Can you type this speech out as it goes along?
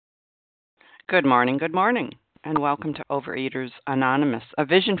Good morning, and welcome to Overeaters Anonymous, a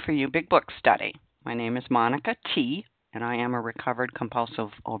Vision for You Big Book study. My name is Monica T., and I am a recovered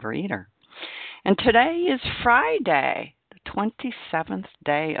compulsive overeater. And today is Friday, the 27th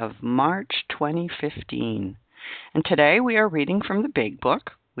day of March 2015. And today we are reading from the Big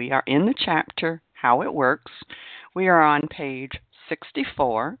Book. We are in the chapter How It Works. We are on page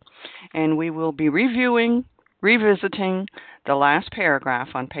 64, and we will be revisiting the last paragraph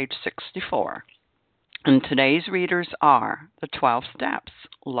on page 64. And today's readers are the 12 Steps,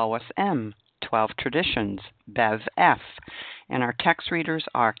 Lois M., 12 Traditions, Bev F., and our text readers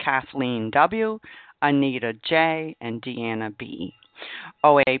are Kathleen W., Anita J., and Deanna B.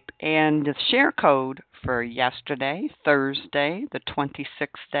 And the share code for yesterday, Thursday, the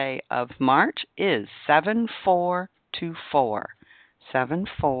 26th day of March, is 7424.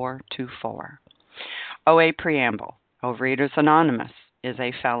 7424. OA Preamble. Overeaters Anonymous is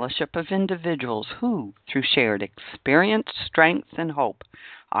a fellowship of individuals who, through shared experience, strength, and hope,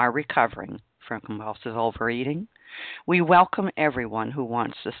 are recovering from compulsive overeating. We welcome everyone who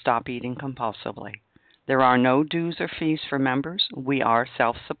wants to stop eating compulsively. There are no dues or fees for members. We are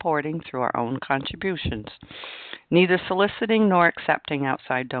self-supporting through our own contributions, neither soliciting nor accepting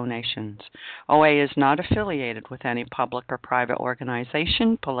outside donations. OA is not affiliated with any public or private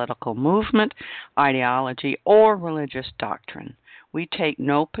organization, political movement, ideology, or religious doctrine. We take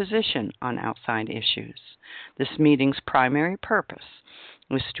no position on outside issues. This meeting's primary purpose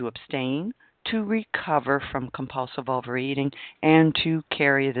is to abstain, to recover from compulsive overeating, and to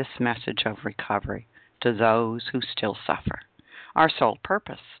carry this message of recovery to those who still suffer. Our sole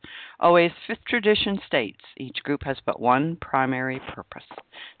purpose. OA's fifth tradition states each group has but one primary purpose,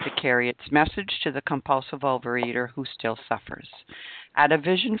 to carry its message to the compulsive overeater who still suffers. At a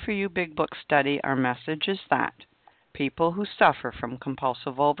Vision for You Big Book study, our message is that people who suffer from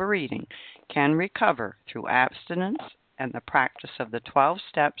compulsive overeating can recover through abstinence and the practice of the 12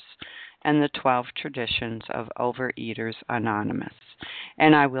 steps and the 12 traditions of Overeaters Anonymous.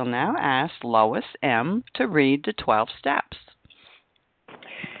 And I will now ask Lois M. to read the 12 steps.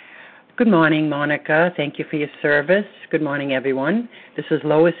 Good morning, Monica. Thank you for your service. Good morning, everyone. This is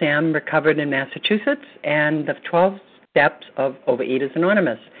Lois M., recovered in Massachusetts, and the 12 steps of Overeaters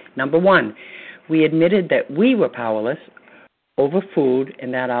Anonymous. Number 1, we admitted that we were powerless over food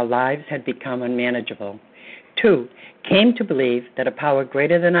and that our lives had become unmanageable. 2, came to believe that a power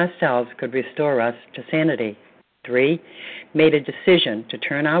greater than ourselves could restore us to sanity. 3, made a decision to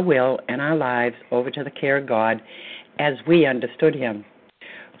turn our will and our lives over to the care of God as we understood Him.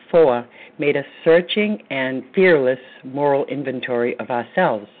 4, made a searching and fearless moral inventory of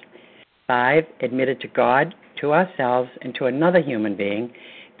ourselves. 5, admitted to God, to ourselves, and to another human being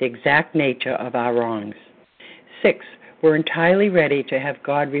the exact nature of our wrongs. 6, we're entirely ready to have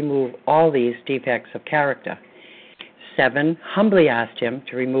God remove all these defects of character. 7, humbly asked Him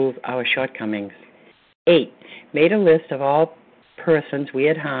to remove our shortcomings. 8, made a list of all persons we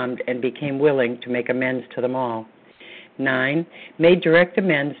had harmed and became willing to make amends to them all. 9, made direct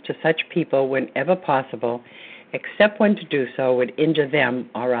amends to such people whenever possible, except when to do so would injure them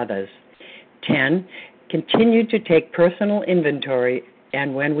or others. 10, continued to take personal inventory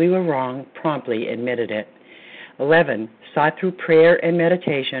and when we were wrong, promptly admitted it. 11, sought through prayer and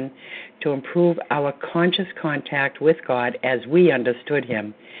meditation to improve our conscious contact with God as we understood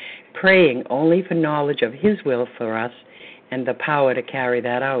Him, praying only for knowledge of His will for us and the power to carry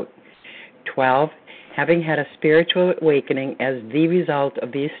that out. 12, having had a spiritual awakening as the result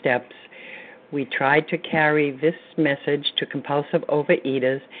of these steps, we tried to carry this message to compulsive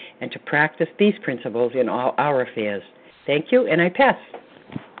overeaters and to practice these principles in all our affairs. Thank you, and I pass.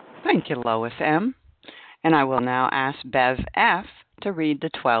 Thank you, Lois M. And I will now ask Bev F. to read the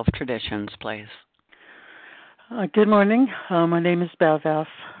 12 traditions, please. Good morning. My name is Bev F.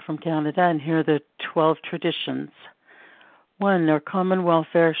 from Canada, and here are the 12 traditions. 1, our common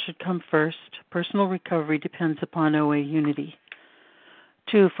welfare should come first. Personal recovery depends upon OA unity.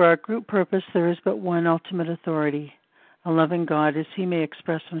 2, for our group purpose, there is but one ultimate authority, a loving God as He may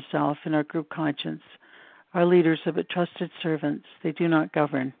express Himself in our group conscience. Our leaders are but trusted servants. They do not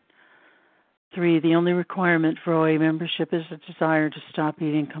govern. 3, the only requirement for OA membership is a desire to stop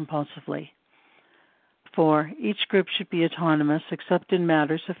eating compulsively. 4, each group should be autonomous except in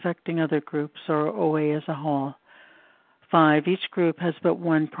matters affecting other groups or OA as a whole. 5, each group has but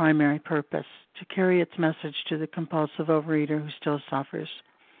one primary purpose, to carry its message to the compulsive overeater who still suffers.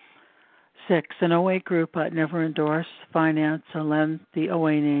 6, an OA group ought never endorse, finance, or lend the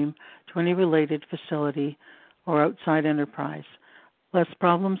OA name to any related facility or outside enterprise, lest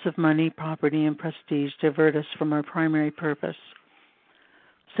problems of money, property, and prestige divert us from our primary purpose.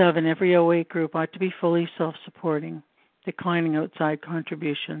 7, every OA group ought to be fully self-supporting, declining outside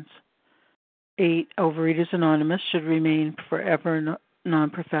contributions. 8, Overeaters Anonymous should remain forever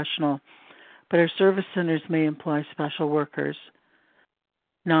non-professional, but our service centers may employ special workers.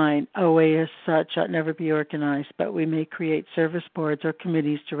 9, OA as such ought never be organized, but we may create service boards or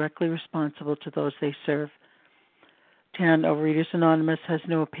committees directly responsible to those they serve. 10, Overeaters Anonymous has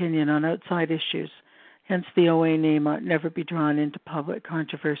no opinion on outside issues, hence the OA name ought never be drawn into public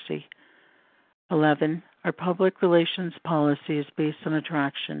controversy. 11, our public relations policy is based on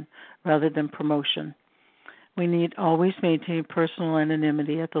attraction rather than promotion. We need always maintain personal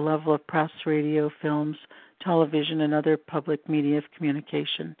anonymity at the level of press, radio, films, television, and other public media of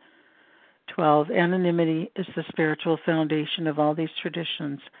communication. 12, anonymity is the spiritual foundation of all these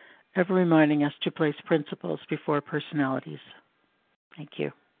traditions, ever reminding us to place principles before personalities. Thank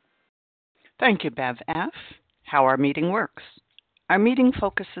you. Thank you, Bev F. How our meeting works. Our meeting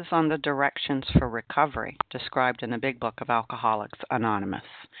focuses on the directions for recovery described in the Big Book of Alcoholics Anonymous.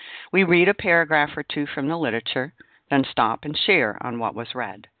 We read a paragraph or two from the literature, then stop and share on what was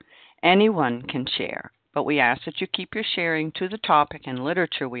read. Anyone can share, but we ask that you keep your sharing to the topic and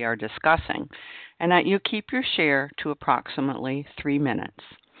literature we are discussing, and that you keep your share to approximately 3 minutes.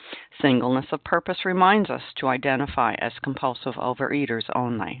 Singleness of purpose reminds us to identify as compulsive overeaters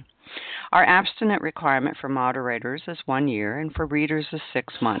only. Our abstinent requirement for moderators is 1 year and for readers is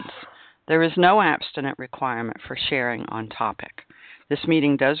 6 months. There is no abstinent requirement for sharing on topic. This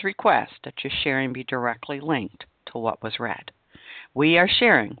meeting does request that your sharing be directly linked to what was read. We are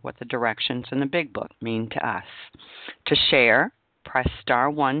sharing what the directions in the Big Book mean to us. To share, press star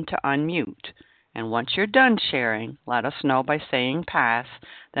 1 to unmute. And once you're done sharing, let us know by saying pass,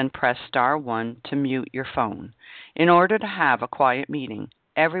 then press star 1 to mute your phone. In order to have a quiet meeting,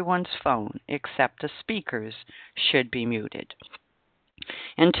 everyone's phone, except the speaker's, should be muted.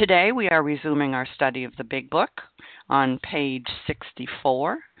 And today we are resuming our study of the Big Book. On page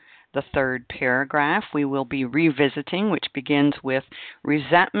 64, the third paragraph, we will be revisiting, which begins with,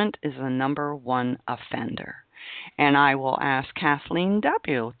 resentment is the number one offender. And I will ask Kathleen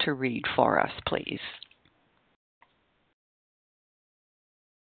W. to read for us, please.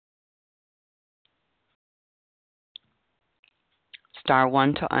 Star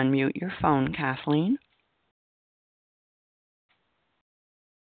 1 to unmute your phone, Kathleen.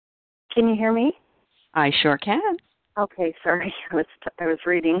 Can you hear me? I sure can. Okay, sorry, I was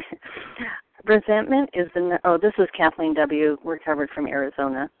reading. Resentment is this is Kathleen W., recovered from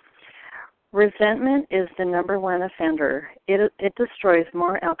Arizona. Resentment is the number one offender. It destroys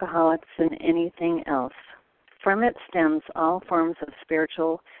more alcoholics than anything else. From it stems all forms of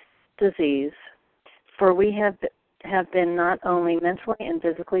spiritual disease, for we have been not only mentally and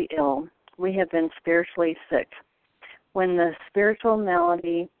physically ill, we have been spiritually sick. When the spiritual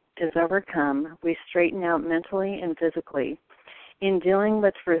malady is overcome, we straighten out mentally and physically. In dealing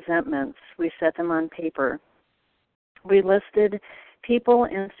with resentments, we set them on paper. We listed people,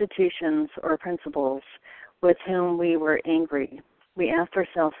 institutions, or principles with whom we were angry. We asked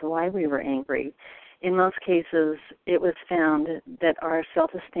ourselves why we were angry. In most cases, it was found that our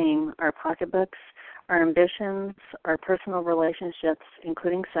self-esteem, our pocketbooks, our ambitions, our personal relationships,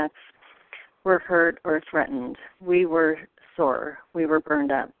 including sex, were hurt or threatened. We were sore. We were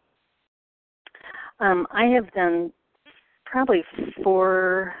burned up. I have done probably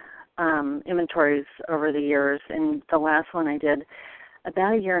 4 inventories over the years, and the last one I did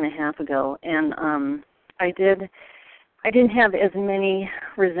about 1.5 years ago. And I didn't have as many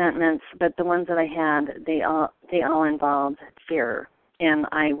resentments, but the ones that I had, they all involved fear, and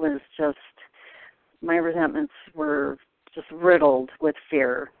my resentments were just riddled with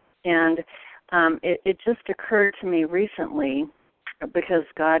fear. And it just occurred to me recently, because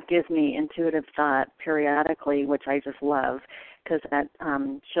God gives me intuitive thought periodically, which I just love, because that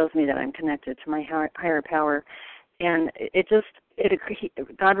shows me that I'm connected to my higher power. And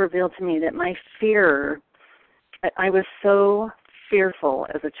God revealed to me that my fear, I was so fearful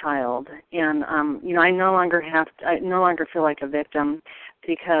as a child, and I no longer feel like a victim,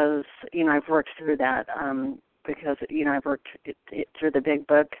 because I've worked through that, because I've worked it through the Big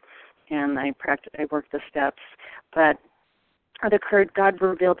Book, and I worked the steps. But it occurred, God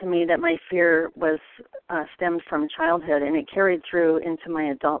revealed to me that my fear was stemmed from childhood, and it carried through into my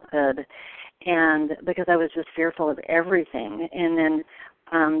adulthood, and because I was just fearful of everything. And then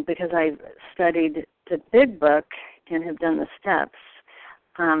because I studied the Big Book and have done the steps,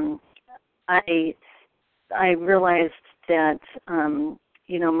 I realized that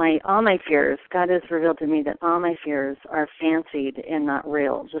all my fears, God has revealed to me that all my fears are fancied and not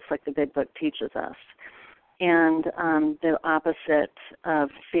real, just like the Big Book teaches us. and the opposite of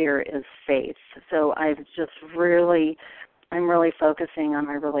fear is faith. So I'm really focusing on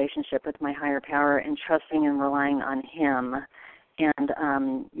my relationship with my higher power and trusting and relying on Him, and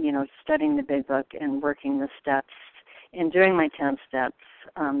studying the Big Book and working the steps and doing my 10 steps,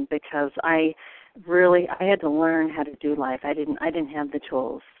 because I had to learn how to do life. I didn't have the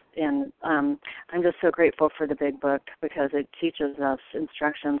tools. And I'm just so grateful for the Big Book because it teaches us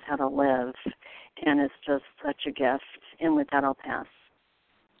instructions how to live, and it's just such a gift. And with that, I'll pass.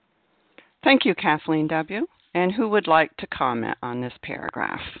 Thank you, Kathleen W. And who would like to comment on this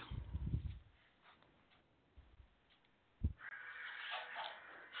paragraph?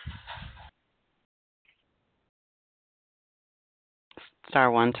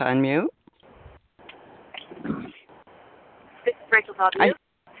 Star 1 to unmute. This is Rachel W.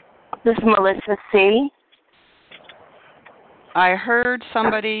 This is Melissa C. I heard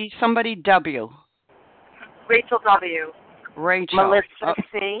somebody W. Rachel W. Rachel. Melissa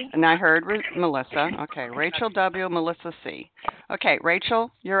C. And I heard Melissa. Okay, Rachel W., Melissa C. Okay, Rachel,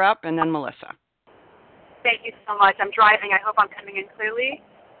 you're up, and then Melissa. Thank you so much. I'm driving. I hope I'm coming in clearly.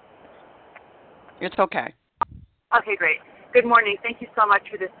 It's okay. Okay, great. Good morning. Thank you so much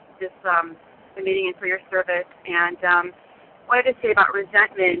for the meeting and for your service. And wanted to say about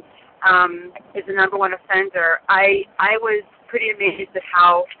resentment is the number one offender. I was pretty amazed at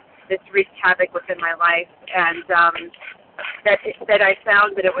how this wreaked havoc within my life, and that I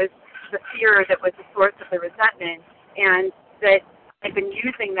found that it was the fear that was the source of the resentment, and that I've been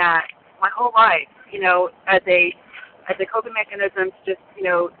using that my whole life, as a coping mechanism to just,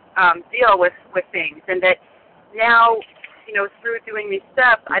 deal with things, and that now, through doing these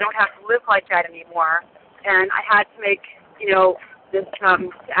steps, I don't have to live like that anymore, and I had to make, this, to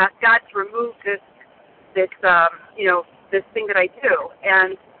ask God to remove this thing that I do,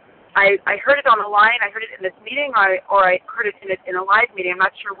 and I heard it on the line. I heard it in this meeting, or I heard it in a live meeting. I'm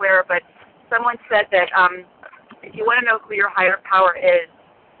not sure where, but someone said that if you want to know who your higher power is,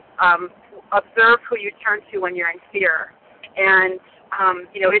 observe who you turn to when you're in fear. And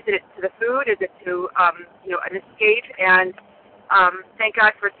is it to the food? Is it to an escape? And thank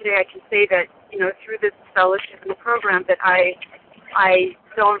God for today. I can say that through this fellowship and the program that I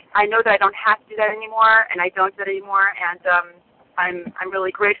know that I don't have to do that anymore, and I don't do that anymore. And I'm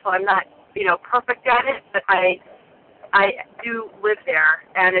really grateful. I'm not, perfect at it, but I do live there,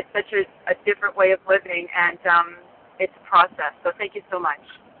 and it's such a different way of living, and it's a process. So thank you so much.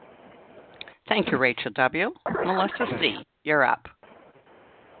 Thank you, Rachel W. Melissa C., you're up.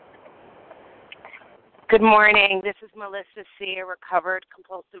 Good morning. This is Melissa C., a recovered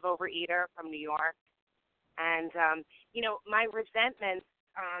compulsive overeater from New York. And, my resentments,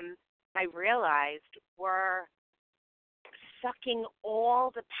 I realized, were sucking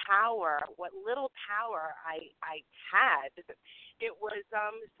all the power, what little power I had. It was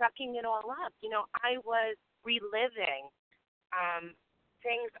sucking it all up. I was reliving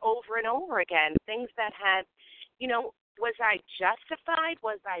things over and over again, things that had, was I justified?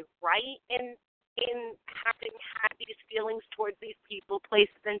 Was I right in having had these feelings towards these people,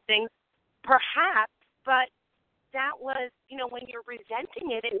 places, and things? Perhaps, but that was, when you're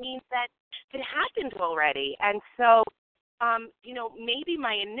resenting it, it means that it happened already. And so, maybe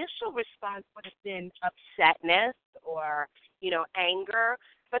my initial response would have been upsetness or, anger.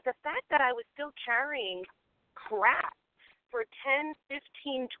 But the fact that I was still carrying crap for 10,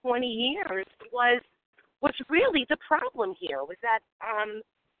 15, 20 years was really the problem here, was that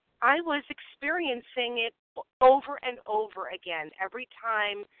I was experiencing it over and over again. Every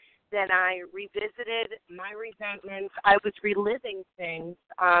time that I revisited my resentments, I was reliving things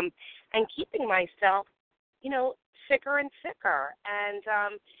and keeping myself, sicker and sicker. And,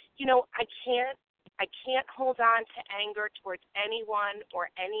 I can't hold on to anger towards anyone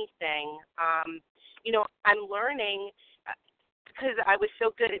or anything. I'm learning, because I was so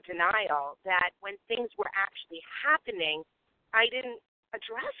good at denial, that when things were actually happening, I didn't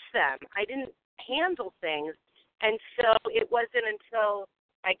address them. I didn't handle things. And so it wasn't until,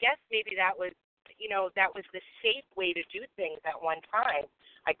 I guess maybe that was the safe way to do things at one time.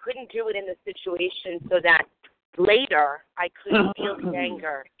 I couldn't do it in the situation so that later I could feel the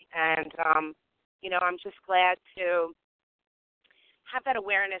anger. And, I'm just glad to have that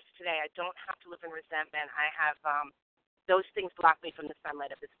awareness today. I don't have to live in resentment. I have those things block me from the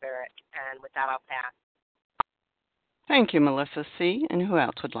sunlight of the Spirit. And with that, I'll pass. Thank you, Melissa C. And who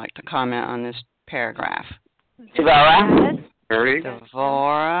else would like to comment on this paragraph? Devora,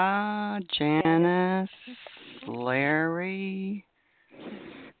 Janice, Larry.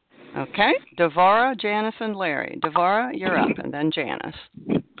 Okay, Devora, Janice, and Larry. Devora, you're up, and then Janice.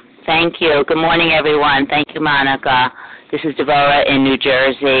 Thank you. Good morning, everyone. Thank you, Monica. This is Deborah in New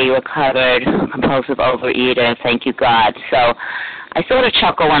Jersey, recovered compulsive overeater. Thank you, God. So I sort of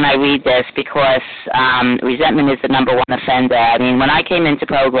chuckle when I read this because resentment is the number one offender. I mean, when I came into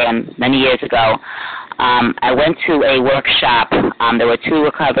program many years ago, I went to a workshop. There were two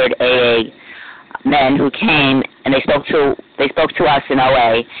recovered AA men who came, and they spoke to us in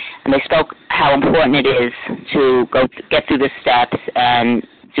OA, and they spoke how important it is to get through the steps and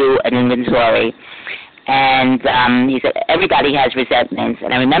do an inventory. And he said everybody has resentments.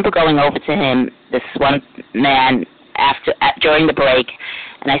 And I remember going over to him, this one man, during the break,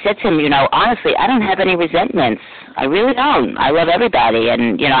 and I said to him, honestly, I don't have any resentments. I really don't. I love everybody,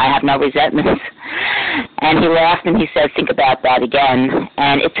 and, I have no resentments. And he laughed and he said, think about that again.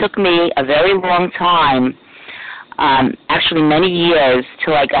 And it took me a very long time, actually many years,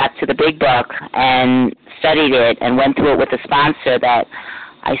 till I got to the big book and studied it and went through it with a sponsor, that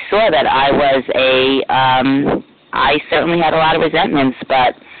I saw that I certainly had a lot of resentments,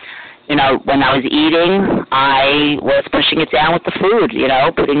 but when I was eating, I was pushing it down with the food,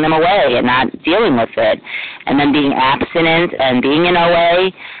 putting them away and not dealing with it. And then being abstinent and being in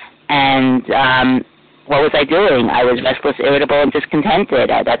OA, and what was I doing? I was restless, irritable, and discontented.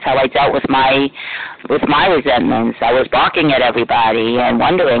 That's how I dealt with my resentments. I was barking at everybody and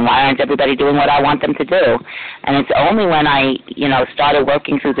wondering, why aren't everybody doing what I want them to do? And it's only when I, started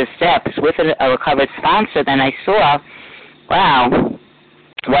working through the steps with a recovered sponsor, then I saw, wow,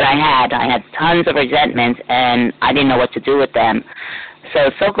 what I had tons of resentments, and I didn't know what to do with them.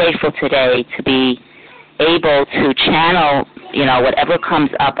 So grateful today to be able to channel, whatever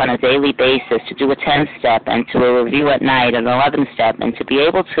comes up on a daily basis, to do a 10-step and to a review at night, an 11-step, and to be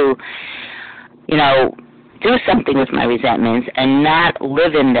able to, do something with my resentments and not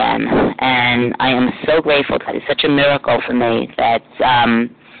live in them. And I am so grateful. That it's such a miracle for me that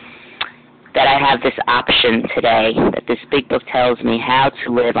I have this option today, that this big book tells me how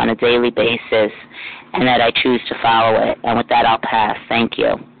to live on a daily basis, and that I choose to follow it. And with that, I'll pass. Thank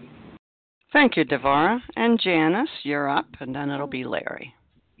you. Thank you, Devorah. And Janice, you're up, and then it'll be Larry.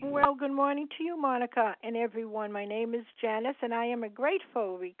 Well, good morning to you, Monica, and everyone. My name is Janice, and I am a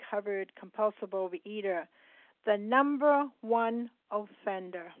grateful, recovered, compulsive overeater, the number one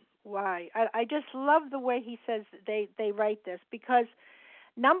offender. Why? I just love the way he says they write this, because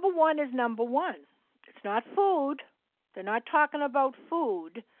number one is number one. It's not food. They're not talking about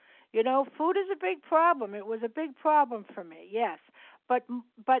food. Food is a big problem. It was a big problem for me, yes. But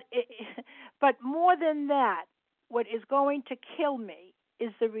more than that, what is going to kill me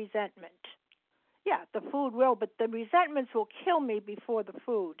is the resentment. Yeah, the food will, but the resentments will kill me before the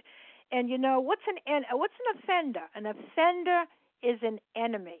food. And what's an offender? An offender is an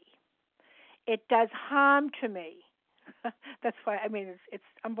enemy. It does harm to me. That's why, it's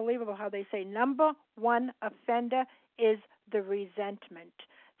unbelievable how they say number one offender is the resentment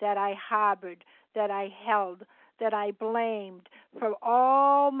that I harbored, that I held, that I blamed for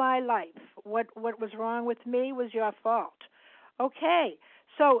all my life. What was wrong with me was your fault. Okay,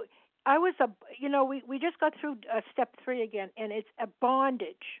 so I was we just got through step 3 again, and it's a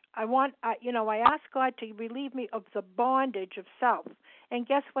bondage. I ask God to relieve me of the bondage of self. And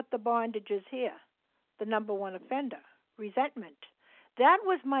guess what the bondage is here? The number one offender, resentment. That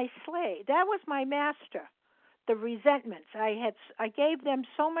was my slave. That was my master. The resentments. I gave them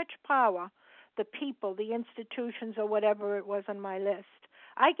so much power. The people, the institutions, or whatever it was on my list.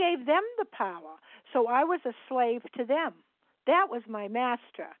 I gave them the power, so I was a slave to them. That was my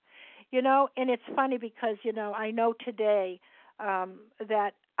master. And it's funny because, I know today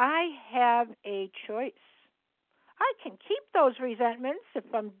that I have a choice. I can keep those resentments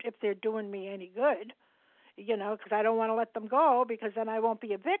if they're doing me any good, because I don't want to let them go, because then I won't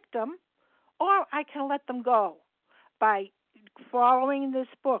be a victim. Or I can let them go by following this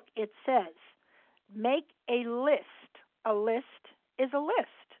book. It says, make a list. A list is a list.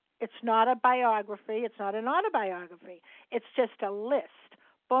 It's not a biography. It's not an autobiography. It's just a list.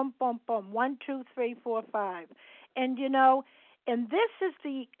 Boom, boom, boom. 1, 2, 3, 4, 5. And and this is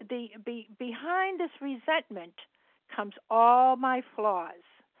the behind this resentment comes all my flaws.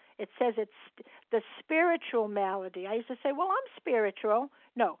 It says it's the spiritual malady. I used to say, well, I'm spiritual.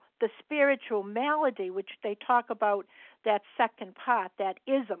 No, the spiritual malady, which they talk about, that second part, that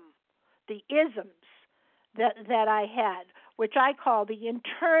ism, the isms that I had, which I call the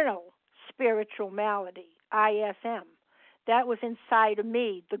internal spiritual malady, ISM. That was inside of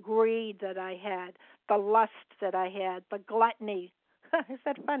me, the greed that I had, the lust that I had, the gluttony. Is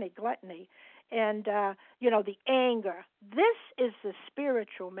that funny, gluttony? And, the anger. This is the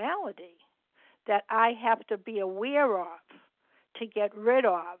spiritual malady that I have to be aware of to get rid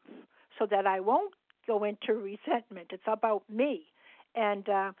of so that I won't go into resentment. It's about me. And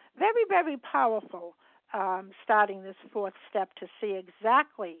very, very powerful starting this fourth step to see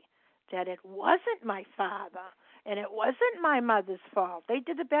exactly that it wasn't my father and it wasn't my mother's fault. They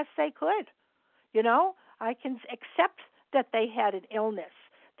did the best they could. You know, I can accept that they had an illness,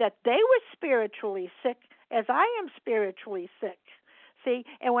 that they were spiritually sick as I am spiritually sick. See,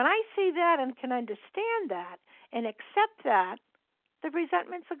 and when I see that and can understand that and accept that, the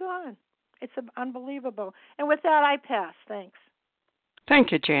resentments are gone. It's unbelievable. And with that, I pass. Thanks.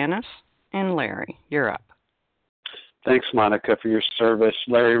 Thank you, Janice. And Larry, you're up. Thanks, Monica, for your service.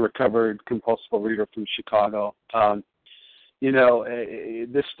 Larry, recovered compulsive overeater from Chicago. You know,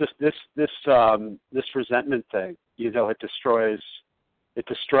 this resentment thing, you know, it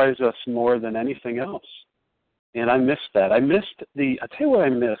destroys us more than anything else. And I missed that. I tell you what I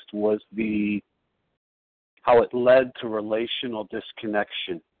missed was how it led to relational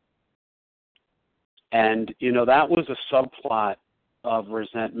disconnection. And, you know, that was a subplot of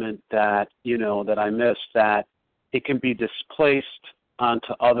resentment that, you know, that I missed, that it can be displaced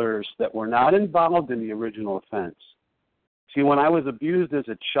onto others that were not involved in the original offense. See, when I was abused as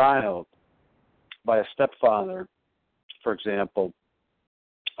a child by a stepfather, for example,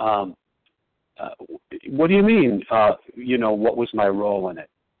 what do you mean, you know, what was my role in it?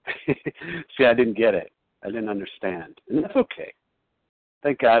 See, I didn't get it. I didn't understand. And that's okay.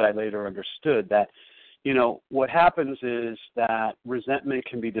 Thank God I later understood that, you know, what happens is that resentment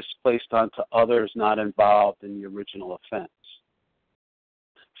can be displaced onto others not involved in the original offense.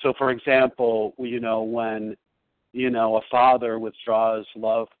 So, for example, you know, when, you know, a father withdraws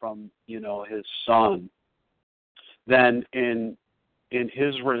love from, you know, his son, then in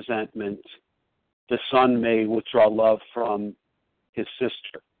his resentment, the son may withdraw love from his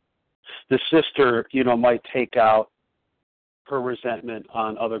sister. The sister, you know, might take out her resentment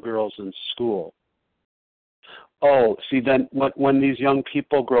on other girls in school. Oh, see, then when these young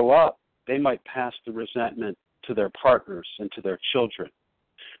people grow up, they might pass the resentment to their partners and to their children,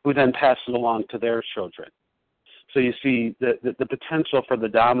 who then pass it along to their children. So you see the potential for the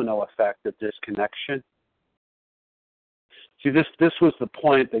domino effect of disconnection. See, this was the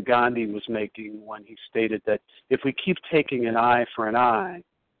point that Gandhi was making when he stated that if we keep taking an eye for an eye,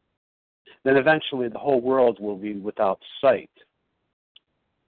 then eventually the whole world will be without sight.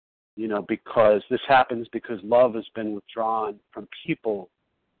 You know, because this happens because love has been withdrawn from people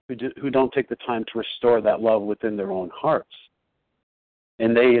who don't take the time to restore that love within their own hearts.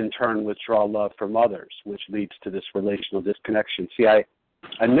 And they, in turn, withdraw love from others, which leads to this relational disconnection. See, I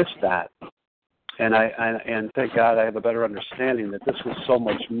missed that. And thank God I have a better understanding that this was so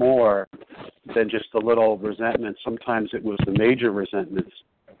much more than just a little resentment. Sometimes it was the major resentments.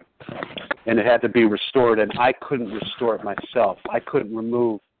 And it had to be restored, and I couldn't restore it myself. I couldn't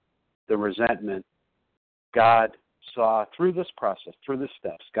remove the resentment. God saw through this process, through the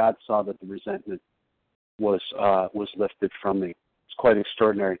steps, God saw that the resentment was lifted from me. It's quite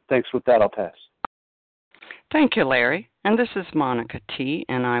extraordinary. Thanks. With that, I'll pass. Thank you, Larry. And this is Monica T.,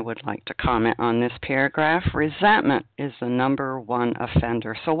 and I would like to comment on this paragraph. Resentment is the number one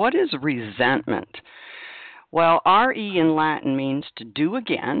offender. So what is resentment? Well, re in Latin means to do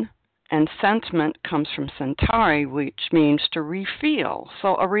again, and sentiment comes from sentare, which means to refeel.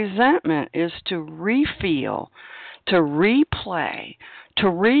 So a resentment is to refeel, to replay, to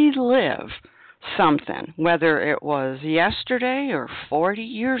relive something, whether it was yesterday or 40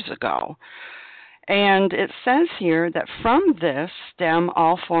 years ago. And it says here that from this stem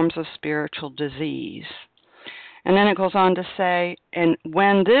all forms of spiritual disease. And then it goes on to say, and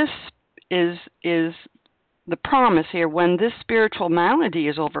when this is the promise here, when this spiritual malady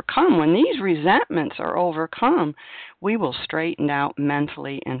is overcome, when these resentments are overcome, we will straighten out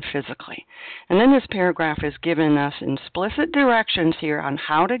mentally and physically. And then this paragraph is giving us explicit directions here on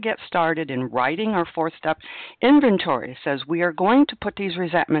how to get started in writing our fourth step inventory. It says we are going to put these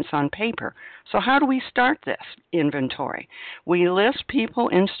resentments on paper. So how do we start this inventory? We list people,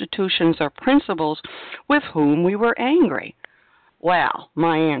 institutions, or principles with whom we were angry. Well,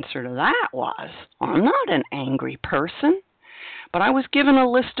 my answer to that was, I'm not an angry person, but I was given a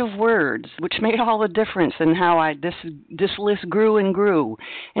list of words, which made all the difference in how this list grew and grew.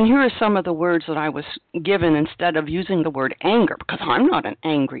 And here are some of the words that I was given instead of using the word anger, because I'm not an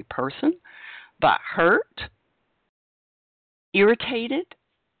angry person, but hurt, irritated,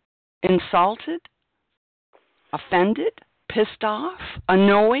 insulted, offended, pissed off,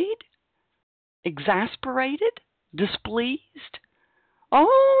 annoyed, exasperated, displeased.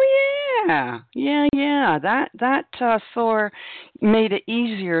 Oh, That SOAR made it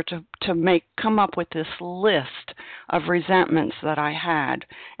easier to come up with this list of resentments that I had,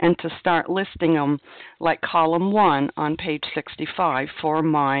 and to start listing them, like column 1 on page 65 for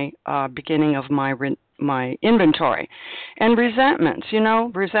my beginning of my inventory. And resentments,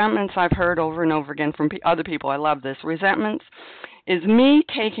 resentments I've heard over and over again from other people. I love this. Resentments is me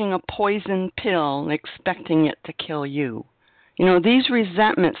taking a poison pill and expecting it to kill you. These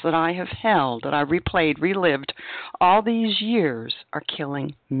resentments that I have held, that I relived all these years, are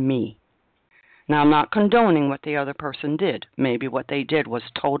killing me. Now, I'm not condoning what the other person did. Maybe what they did was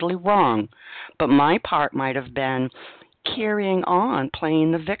totally wrong, but my part might have been carrying on,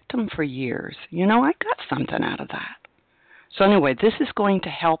 playing the victim for years. I got something out of that. So anyway, this is going to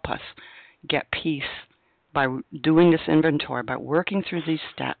help us get peace by doing this inventory, by working through these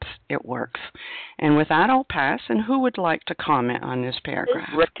steps. It works. And with that, I'll pass. And who would like to comment on this paragraph?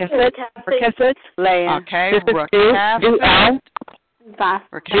 Rakefet, Leah. Okay, Rakefet,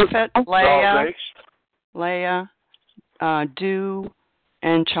 Leah, Du,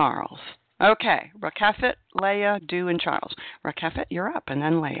 and Charles. Okay, Rakefet, Leah, Du, and Charles. Rakefet, you're up, and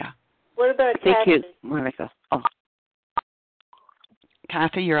then Leah. What about Kathy? Thank you, Monica. Oh.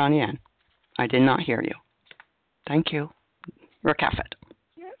 Kathy, you're on the end. I did not hear you. Thank you. Rakefet.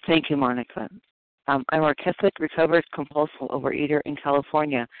 Thank you, Monica. I'm Rakefet, recovered compulsive overeater in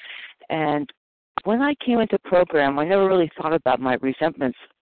California. And when I came into program, I never really thought about my resentments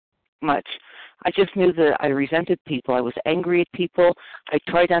much. I just knew that I resented people. I was angry at people. I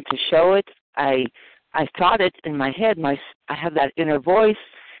tried not to show it. I thought it in my head. I have that inner voice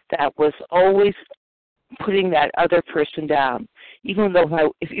that was always putting that other person down. Even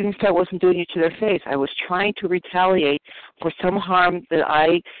if I wasn't doing it to their face, I was trying to retaliate for some harm that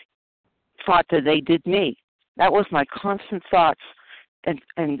I thought that they did me. That was my constant thoughts and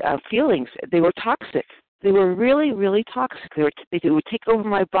feelings. They were toxic. They were really, really toxic. They would take over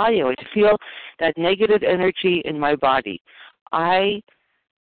my body. I would feel that negative energy in my body. I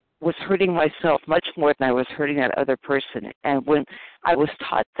was hurting myself much more than I was hurting that other person. And when I was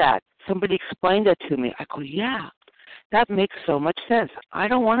taught that, somebody explained that to me, I go, yeah, that makes so much sense. I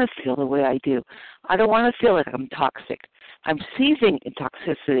don't want to feel the way I do. I don't want to feel like I'm toxic. I'm seething in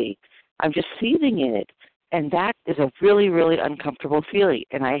toxicity. I'm just seething in it. And that is a really, really uncomfortable feeling.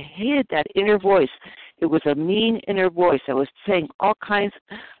 And I hated that inner voice. It was a mean inner voice that was saying all kinds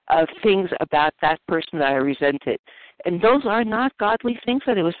of things about that person that I resented. And those are not godly things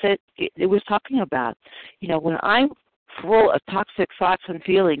that it was talking about. When I'm full of toxic thoughts and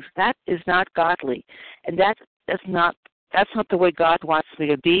feelings, that is not godly. And that's not the way God wants me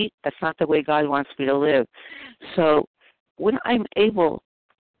to be. That's not the way God wants me to live. So when I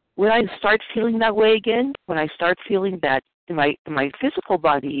start feeling that way again, when I start feeling that in my physical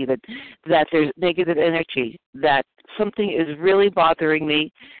body even, that there's negative energy, that something is really bothering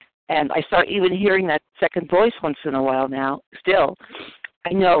me, and I start even hearing that second voice once in a while now, still,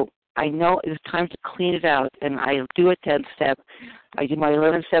 I know it's time to clean it out, and I do a 10th step. I do my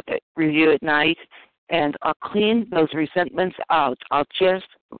 11th step review at night, and I'll clean those resentments out. I'll just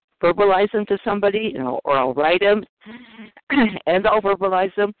verbalize them to somebody, or I'll write them, and I'll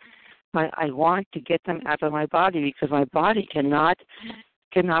verbalize them. But I want to get them out of my body because my body cannot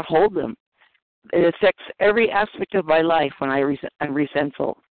hold them. It affects every aspect of my life when I'm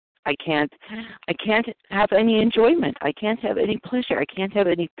resentful. I can't have any enjoyment. I can't have any pleasure. I can't have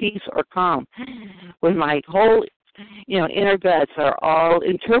any peace or calm when my whole inner guts are all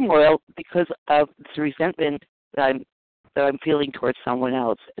in turmoil because of this resentment that I'm feeling towards someone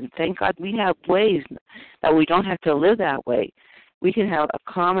else. And thank God we have ways that we don't have to live that way. We can have a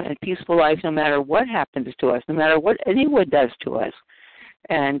calm and peaceful life no matter what happens to us, no matter what anyone does to us.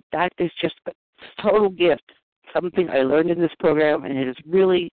 And that is just a total gift, something I learned in this program, and it is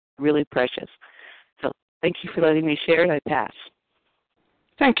really, really precious. So thank you for letting me share, and I pass.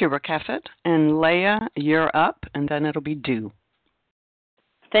 Thank you, Rakefet. And Leah, you're up, and then it'll be Du.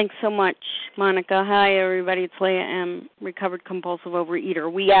 Thanks so much, Monica. Hi, everybody. It's Leah M., recovered compulsive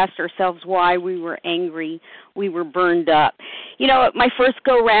overeater. We asked ourselves why we were angry. We were burned up. My first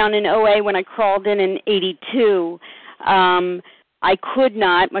go-round in OA when I crawled in 82, I could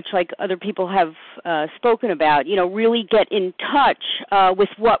not, much like other people have spoken about, really get in touch with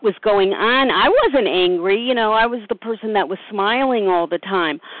what was going on. I wasn't angry. I was the person that was smiling all the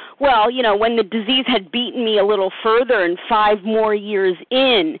time. Well, when the disease had beaten me a little further and 5 more years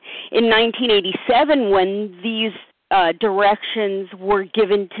in 1987, when these directions were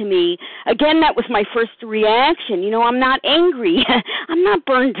given to me, again, that was my first reaction. I'm not angry. I'm not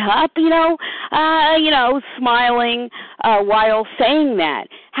burned up, smiling while saying that.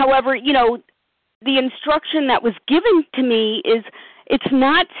 However, the instruction that was given to me is it's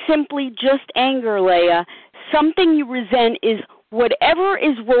not simply just anger, Leah. Something you resent is whatever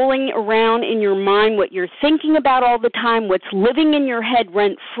is rolling around in your mind, what you're thinking about all the time, what's living in your head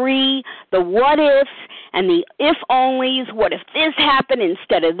rent-free, the what-ifs and the if-onlys. What if this happened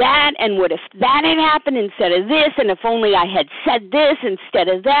instead of that? And what if that had happened instead of this? And if only I had said this instead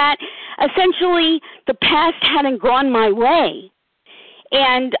of that? Essentially, the past hadn't gone my way.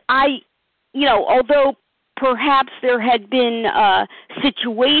 And although perhaps there had been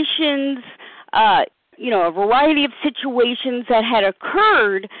situations, a variety of situations that had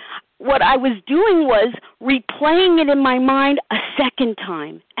occurred, what I was doing was replaying it in my mind a second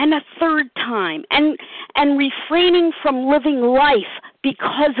time and a third time and refraining from living life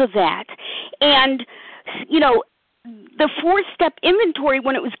because of that. And, the 4-step inventory,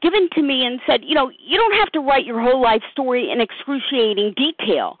 when it was given to me and said, you don't have to write your whole life story in excruciating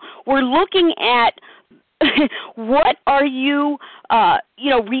detail. We're looking at what are you,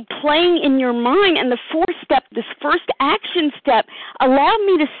 replaying in your mind? And the 4th step, this first action step, allowed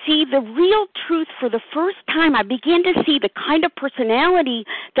me to see the real truth for the first time. I began to see the kind of personality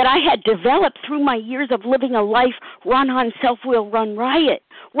that I had developed through my years of living a life run on self-will, run riot,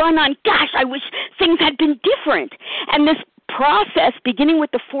 run on, gosh, I wish things had been different. And this process, beginning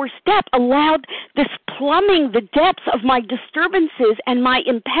with the 4th step, allowed this plumbing the depths of my disturbances and my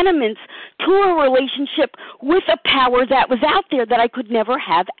impediments to a relationship with a power that was out there that I could never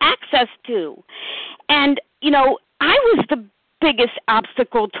have access to. And, I was the biggest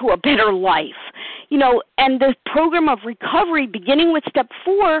obstacle to a better life. And the program of recovery, beginning with step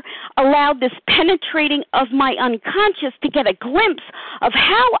 4, allowed this penetrating of my unconscious to get a glimpse of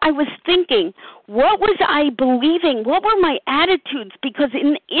how I was thinking. What was I believing? What were my attitudes? Because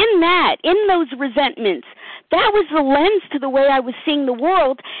in those resentments, that was the lens to the way I was seeing the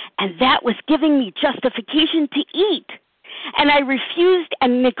world, and that was giving me justification to eat. And I refused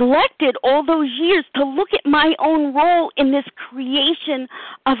and neglected all those years to look at my own role in this creation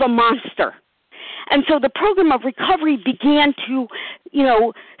of a monster. And so the program of recovery began to,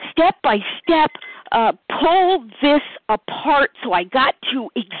 step by step, pull this apart. So I got to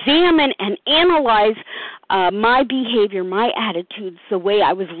examine and analyze my behavior, my attitudes, the way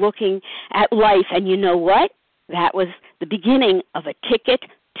I was looking at life. And you know what? That was the beginning of a ticket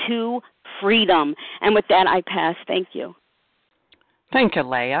to freedom. And with that, I pass. Thank you. Thank you,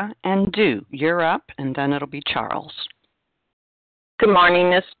 Leah. And Du, you're up, and then it'll be Charles. Good morning,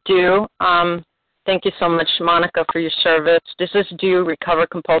 Miss Du. Thank you so much, Monica, for your service. This is Du, recovered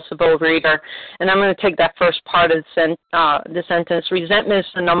compulsive overeater, and I'm going to take that first part of the sentence. Resentment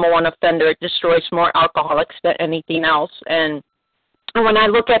is the number one offender. It destroys more alcoholics than anything else. And when I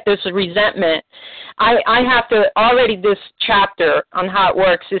look at this resentment, I have to already, this chapter on how it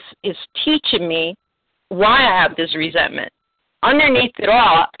works is teaching me why I have this resentment. Underneath it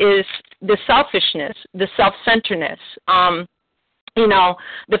all is the selfishness, the self-centeredness.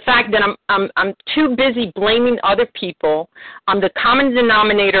 The fact that I'm too busy blaming other people. I'm the common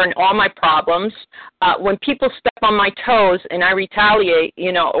denominator in all my problems. When people step on my toes and I retaliate,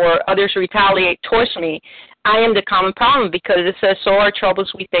 or others retaliate towards me, I am the common problem, because it says, so our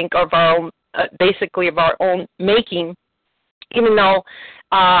troubles we think of our own, basically of our own making, even though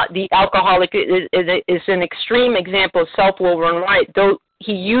the alcoholic is an extreme example of self-will run right, though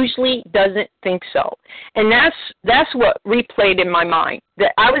he usually doesn't think so. And that's what replayed in my mind,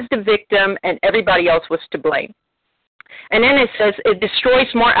 that I was the victim and everybody else was to blame. And then it says it destroys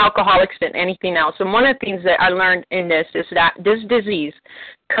more alcoholics than anything else. And one of the things that I learned in this is that this disease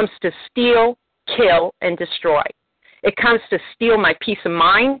comes to steal, kill, and destroy. It comes to steal my peace of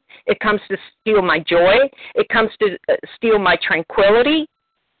mind. It comes to steal my joy. It comes to steal my tranquility.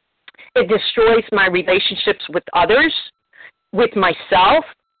 It destroys my relationships with others, with myself,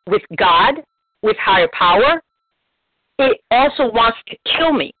 with God, with higher power. It also wants to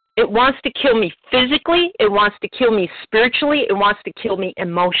kill me. It wants to kill me physically. It wants to kill me spiritually. It wants to kill me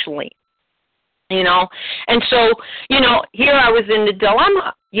emotionally. And so, here I was in the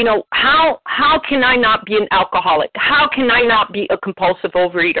dilemma. How can I not be an alcoholic? How can I not be a compulsive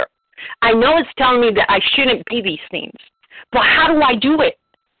overeater? I know it's telling me that I shouldn't be these things, but how do I do it?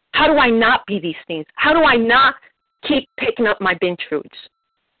 How do I not be these things? How do I not keep picking up my binge foods?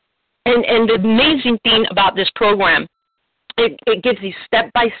 And the amazing thing about this program, it gives you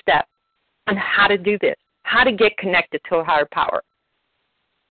step by step on how to do this, how to get connected to a higher power,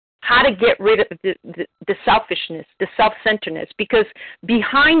 how to get rid of the selfishness, the self-centeredness, because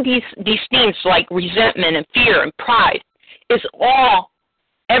behind these things like resentment and fear and pride is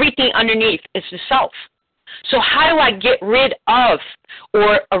everything underneath is the self. So how do I get rid of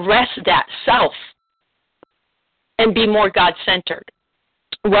or arrest that self and be more God-centered?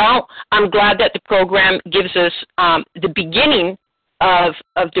 Well, I'm glad that the program gives us the beginning of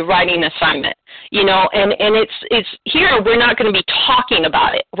the writing assignment, and it's here we're not going to be talking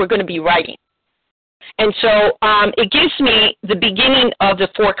about it. We're going to be writing. And so it gives me the beginning of the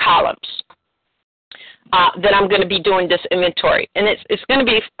 4 columns that I'm going to be doing this inventory. And it's going to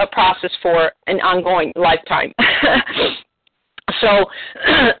be a process for an ongoing lifetime. So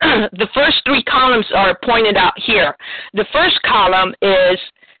the first 3 columns are pointed out here. The first column is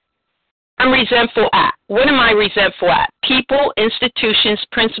I'm resentful at. What am I resentful at? People, institutions,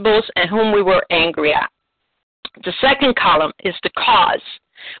 principles, and whom we were angry at. The second column is the cause.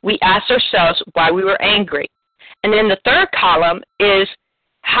 We ask ourselves why we were angry. And then the third column is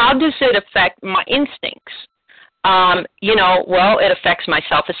how does it affect my instincts? Well, it affects my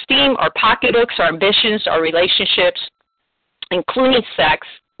self-esteem, our pocketbooks, our ambitions, our relationships, including sex.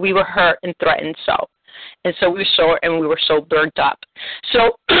 We were hurt and threatened so. And so we were so burnt up.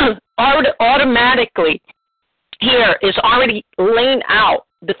 So automatically here is already laying out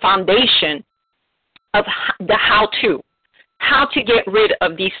the foundation of the how to get rid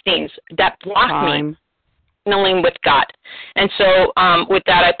of these things that block me knowing with God. And so with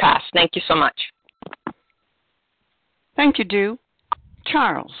that, I pass. Thank you so much. Thank you, Dew.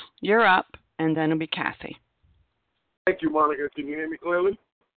 Charles, you're up, and then it'll be Kathy. Thank you, Monica. Can you hear me clearly?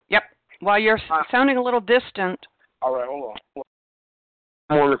 Yep. While you're sounding a little distant. All right, hold on.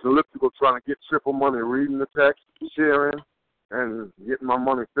 I'm on this elliptical trying to get triple money, reading the text, sharing, and getting my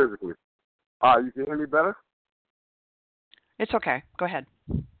money physically. You can hear me better? It's okay. Go ahead.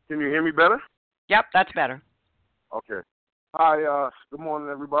 Can you hear me better? Yep, that's better. Okay. Hi, good morning,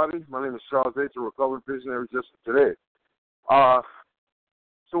 everybody. My name is Charles H., a recovered visionary just for today.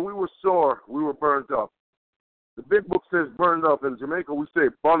 So we were sore. We were burned up. The big book says burned up. In Jamaica, we say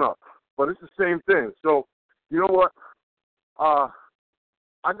bun up. But it's the same thing. So, you know what?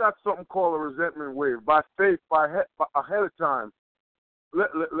 I got something called a resentment wave. By faith, ahead of time,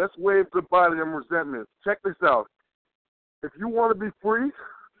 let's wave goodbye to them resentments. Check this out. If you want to be free,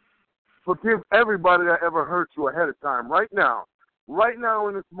 forgive everybody that ever hurt you ahead of time. Right now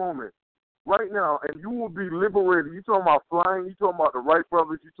in this moment, right now, and you will be liberated. You're talking about flying. You're talking about the Wright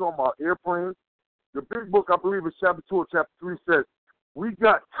brothers. You're talking about airplanes. The big book, I believe, is chapter 2 or chapter 3 says, we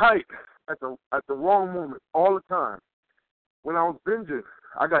got tight at the wrong moment all the time. When I was binging,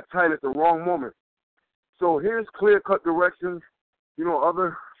 I got tight at the wrong moment. So here's clear-cut directions.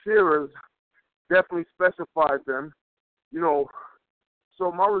 Other sharers definitely specified them.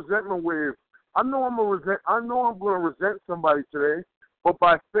 So my resentment wave, I know I'm going to resent somebody today, but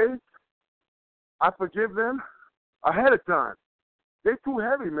by faith, I forgive them ahead of time. They're too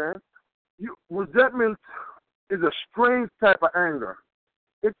heavy, man. Resentment is a strange type of anger.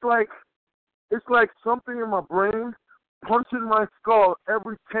 It's like something in my brain punching my skull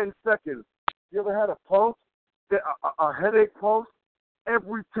every 10 seconds. You ever had a pulse, a headache pulse?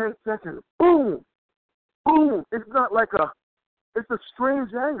 Every 10 seconds, boom, boom. It's a strange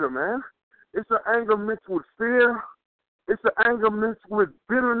anger, man. It's an anger mixed with fear. It's an anger mixed with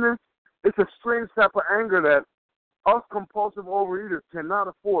bitterness. It's a strange type of anger that us compulsive overeaters cannot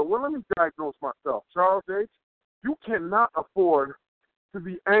afford. Well, let me diagnose myself. Charles H., you cannot afford to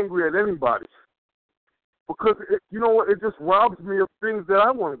be angry at anybody because, you know what, it just robs me of things that I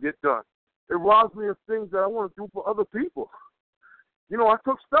want to get done. It robs me of things that I want to do for other people. I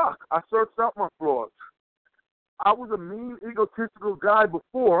took stock. I searched out my flaws. I was a mean, egotistical guy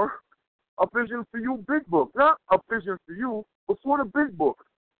before A Vision for You big book. Not A Vision for You, but for the big book.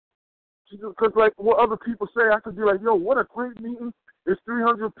 Because, like what other people say, I could be like, yo, what a great meeting. There's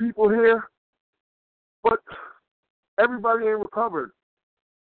 300 people here. But everybody ain't recovered.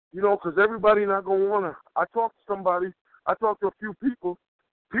 Because everybody not going to want to. I talked to a few people.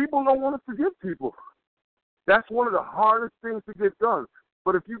 People don't want to forgive people. That's one of the hardest things to get done.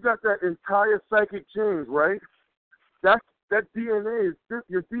 But if you got that entire psychic change, right, that DNA is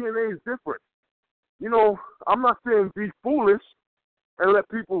your DNA is different. I'm not saying be foolish and let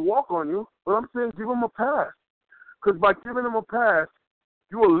people walk on you, but I'm saying give them a pass. Because by giving them a pass,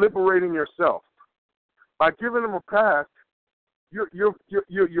 you are liberating yourself. By giving them a pass, your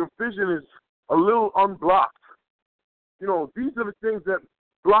vision is a little unblocked. These are the things that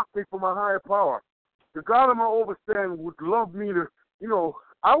block me from my higher power. The God of my overstand would love me to,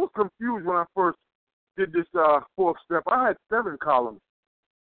 I was confused when I first did this 4th step. I had 7 columns.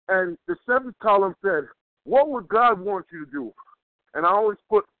 And the 7th column said, what would God want you to do? And I always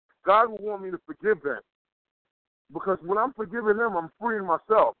put, God would want me to forgive them. Because when I'm forgiving them, I'm freeing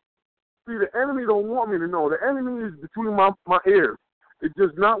myself. See, the enemy don't want me to know. The enemy is between my ears. It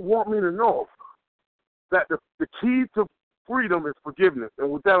does not want me to know that the key to freedom is forgiveness.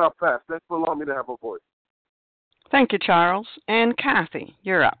 And with that, I'll pass. Thanks for allowing me to have a voice. Thank you, Charles. And Kathy,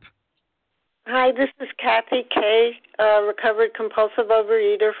 you're up. Hi, this is Kathy Kay, recovered compulsive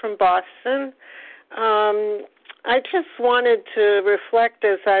overeater from Boston. I just wanted to reflect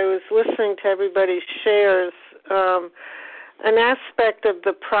as I was listening to everybody's shares, an aspect of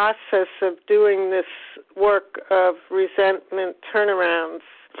the process of doing this work of resentment turnarounds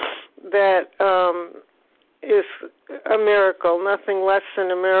that is a miracle, nothing less than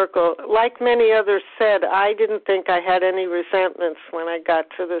a miracle. Like many others said, I didn't think I had any resentments when I got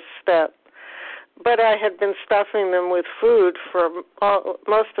to this step, but I had been stuffing them with food for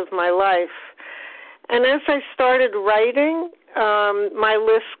most of my life. And as I started writing, my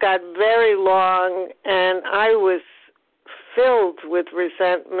list got very long, and I was filled with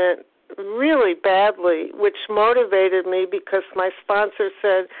resentment really badly, which motivated me because my sponsor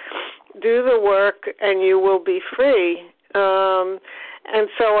said, do the work and you will be free. And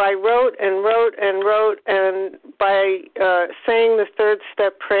so I wrote and wrote and wrote, and by saying the third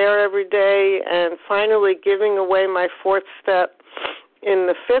step prayer every day and finally giving away my fourth step in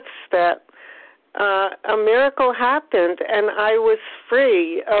the fifth step, a miracle happened, and I was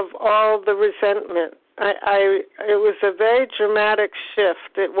free of all the resentment. It was a very dramatic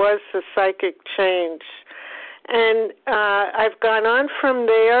shift. It was a psychic change. And I've gone on from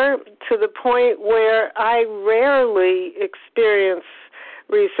there to the point where I rarely experience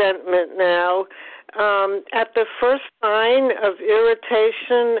resentment now. At the first sign of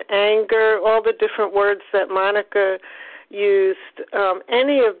irritation, anger, all the different words that Monica used,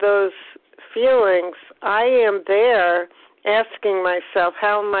 any of those feelings, I am there asking myself,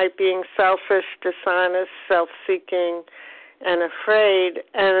 how am I being selfish, dishonest, self-seeking, and afraid?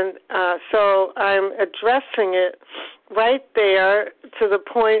 And so I'm addressing it right there to the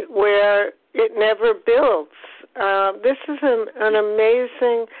point where it never builds. This is an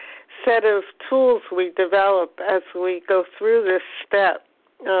amazing set of tools we develop as we go through this step.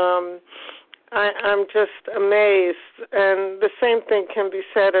 I'm just amazed. And the same thing can be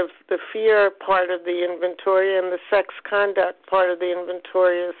said of the fear part of the inventory and the sex conduct part of the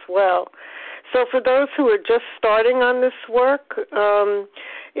inventory as well. So for those who are just starting on this work,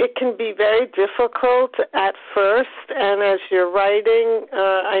 it can be very difficult at first. And as you're writing,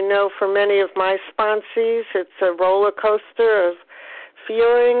 I know for many of my sponsees, it's a roller coaster of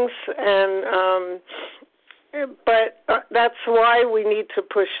feelings, and but that's why we need to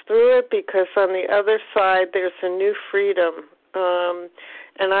push through it, because on the other side there's a new freedom.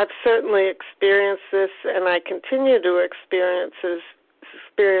 And I've certainly experienced this, and I continue to experience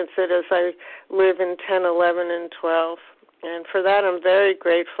it as I live in 10, 11, and 12. And for that I'm very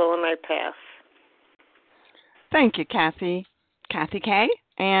grateful, and I pass. Thank you, Kathy. Kathy K.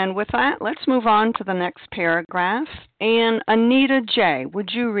 And with that, let's move on to the next paragraph. And Anita J., would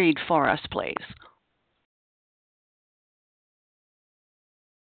you read for us, please?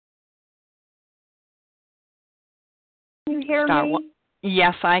 Can you hear me?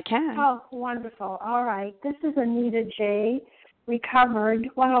 Yes, I can. Oh, wonderful. All right. This is Anita J., recovered,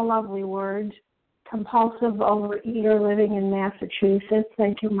 what a lovely word, compulsive overeater living in Massachusetts.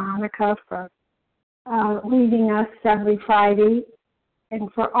 Thank you, Monica, for leading us every Friday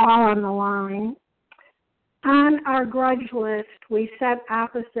and for all on the line. On our grudge list, we set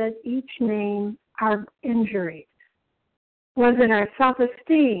opposite each name our injuries. Was it our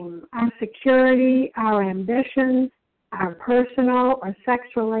self-esteem, our security, our ambitions, our personal or sex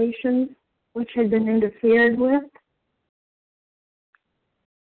relations, which had been interfered with?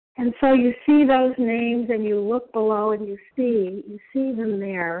 And so you see those names and you look below and you see them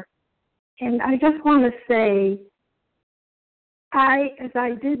there. And I just want to say, as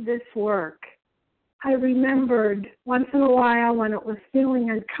I did this work, I remembered once in a while when it was feeling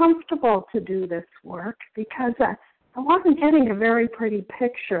uncomfortable to do this work, because I wasn't getting a very pretty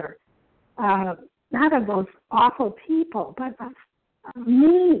picture, not of those awful people, but of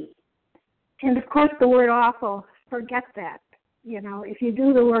me. And of course the word awful, forget that. You know, if you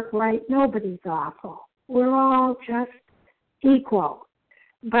do the work right, nobody's awful. We're all just equal.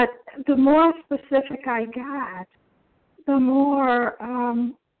 But the more specific I got, the more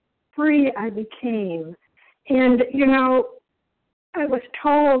free I became. And, you know, I was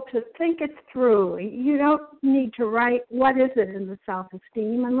told to think it through. You don't need to write what is it in the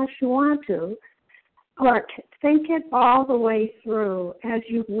self-esteem unless you want to. Or think it all the way through as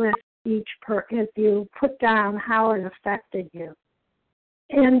you list as you put down how it affected you.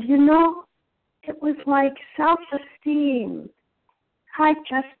 And, you know, it was like self-esteem. I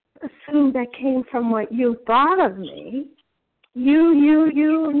just assume that came from what you thought of me. You,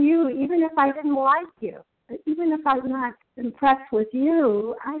 and you, even if I didn't like you, even if I'm not impressed with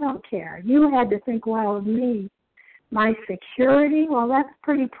you, I don't care. You had to think well of me. My security, well, that's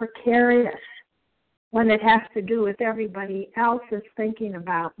pretty precarious when it has to do with everybody else's thinking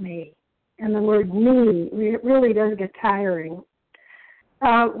about me. And the word me, it really does get tiring.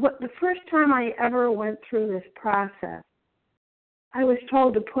 The first time I ever went through this process, I was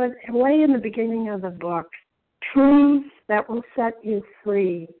told to put away in the beginning of the book truths that will set you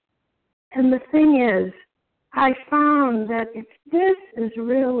free. And the thing is, I found that if this is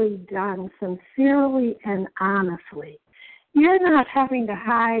really done sincerely and honestly, you're not having to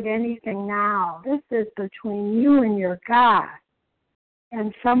hide anything now. This is between you and your God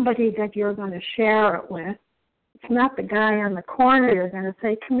and somebody that you're going to share it with. It's not the guy on the corner you're going to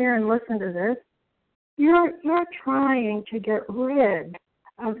say, come here and listen to this. You're trying to get rid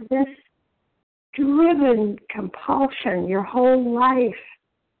of this driven compulsion your whole life.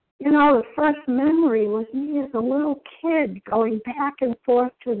 You know, the first memory was me as a little kid going back and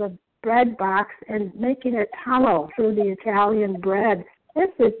forth to the bread box and making it tunnel through the Italian bread. This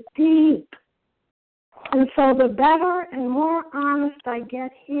is deep. And so the better and more honest I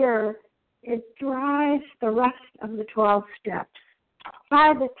get here, it drives the rest of the 12 steps.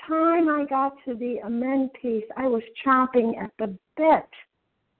 By the time I got to the amend piece, I was chomping at the bit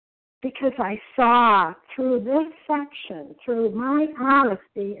because I saw through this section, through my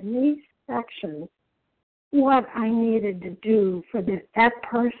honesty in these sections, what I needed to do for that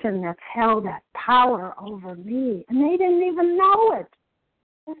person that's held that power over me. And they didn't even know it.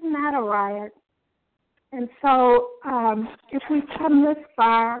 Isn't that a riot? And so if we come this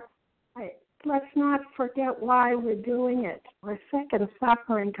far, let's not forget why we're doing it. We're sick and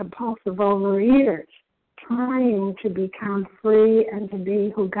suffering compulsive overeaters, trying to become free and to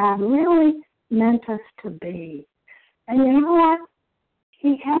be who God really meant us to be. And you know what?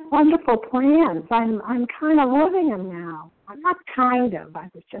 He had wonderful plans. I'm kind of living them now. I'm not kind of.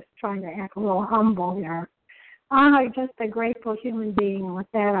 I was just trying to act a little humble here. I'm just a grateful human being. With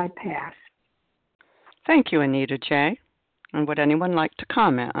that, I pass. Thank you, Anita J. And would anyone like to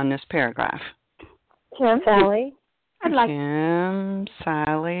comment on this paragraph? Kim, Sally. Kim,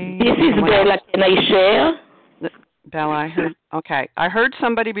 Sally. This is Bella. Can I share? Bella, I heard. Okay, I heard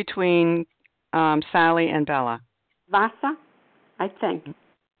somebody between Sally and Bella. Vasa, I think.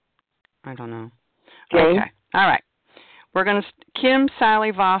 I don't know. Okay. All right. We're going to Kim,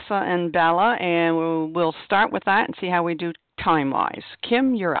 Sally, Vasa, and Bella, and we'll start with that and see how we do time-wise.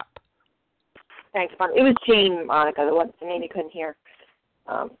 Kim, you're up. Thanks, Monica. It was Jane, Monica, the name you couldn't hear.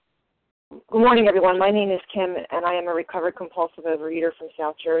 Good morning, everyone. My name is Kim, and I am a recovered compulsive overeater from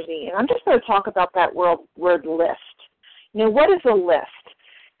South Jersey. And I'm just going to talk about that word list. You know, what is a list?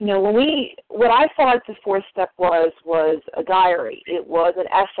 You know, what I thought the fourth step was a diary. It was an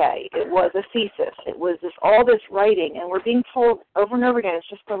essay. It was a thesis. It was all this writing, and we're being told over and over again it's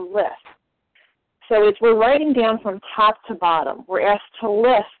just a list. So we're writing down from top to bottom. We're asked to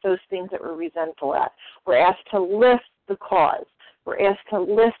list those things that we're resentful at. We're asked to list the cause. We're asked to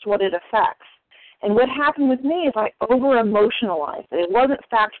list what it affects. And what happened with me is I over-emotionalized it. It wasn't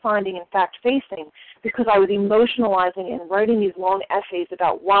fact-finding and fact-facing because I was emotionalizing and writing these long essays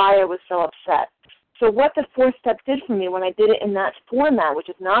about why I was so upset. So what the fourth step did for me when I did it in that format, which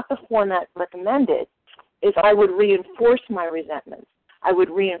is not the format recommended, is I would reinforce my resentments. I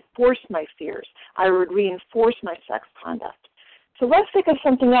would reinforce my fears. I would reinforce my sex conduct. So let's think of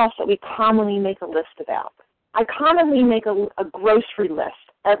something else that we commonly make a list about. I commonly make a grocery list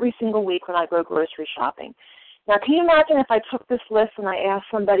every single week when I go grocery shopping. Now, can you imagine if I took this list and I asked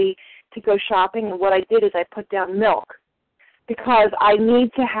somebody to go shopping, and what I did is I put down milk because I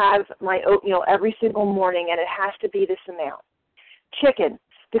need to have my oatmeal every single morning, and it has to be this amount. Chicken,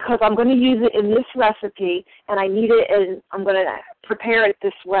 because I'm going to use it in this recipe, and I need it, and I'm going to prepare it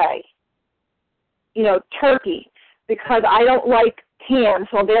this way. You know, turkey, because I don't like ham,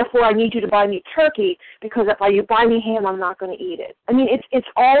 so therefore I need you to buy me turkey, because if you buy me ham, I'm not going to eat it. I mean, it's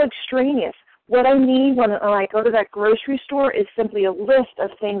all extraneous. What I need when I go to that grocery store is simply a list of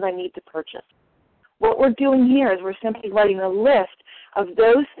things I need to purchase. What we're doing here is we're simply writing a list of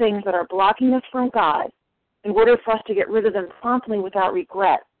those things that are blocking us from God in order for us to get rid of them promptly without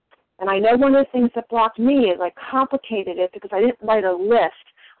regret. And I know one of the things that blocked me is I complicated it because I didn't write a list.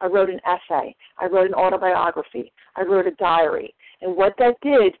 I wrote an essay. I wrote an autobiography. I wrote a diary. And what that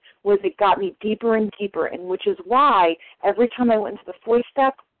did was it got me deeper and deeper, and which is why every time I went into the fourth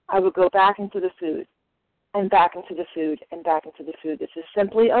step, I would go back into the food and back into the food and back into the food. This is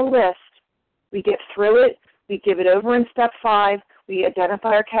simply a list. We get through it. We give it over in step 5. We identify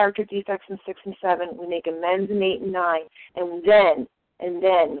our character defects in 6 and 7. We make amends in 8 and 9. And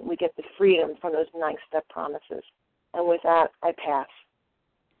then we get the freedom from those 9-step promises. And with that, I pass.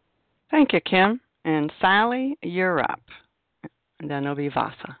 Thank you, Kim. And Sally, you're up. And then it'll be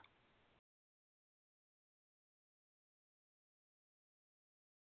Vasa.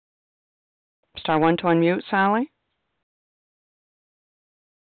 Star 1 to unmute, Sally.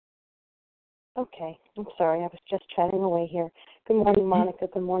 Okay, I'm sorry. I was just chatting away here. Good morning, Monica.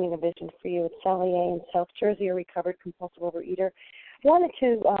 Good morning, A Vision for You. It's Sally A. in South Jersey, a recovered compulsive overeater. I wanted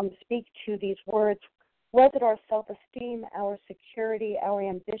to speak to these words. Was it our self-esteem, our security, our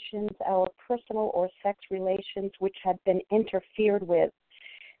ambitions, our personal or sex relations which had been interfered with?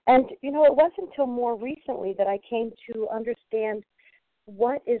 And, you know, it wasn't until more recently that I came to understand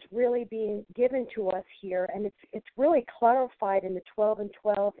what is really being given to us here, and it's really clarified in the 12 and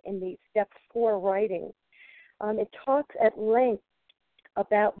 12 in the Step 4 writing. It talks at length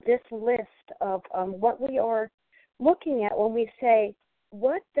about this list of what we are looking at when we say,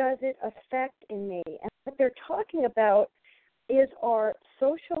 what does it affect in me? And what they're talking about is our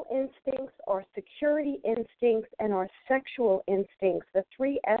social instincts, our security instincts, and our sexual instincts, the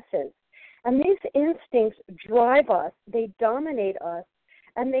 3 S's. And these instincts drive us, they dominate us,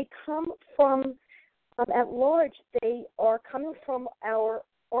 and they come from, at large, they are coming from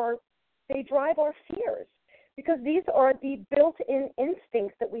they drive our fears, because these are the built-in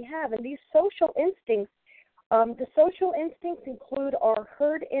instincts that we have. And these social instincts, the social instincts include our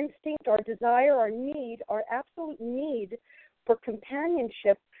herd instinct, our desire, our need, our absolute need for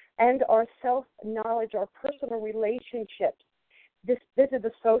companionship, and our self-knowledge, our personal relationships. These are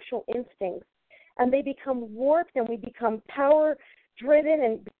the social instincts. And they become warped, and we become power-driven,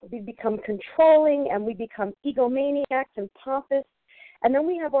 and we become controlling, and we become egomaniacs and pompous. And then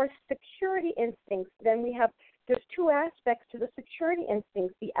we have our security instincts. There's 2 aspects to the security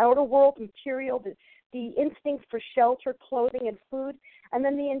instincts: the outer world material, the instinct for shelter, clothing, and food, and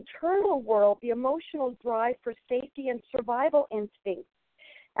then the internal world, the emotional drive for safety and survival instincts.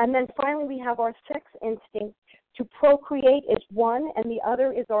 And then finally we have our sex instinct. To procreate is one, and the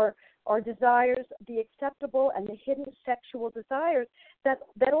other is our desires, the acceptable and the hidden sexual desires that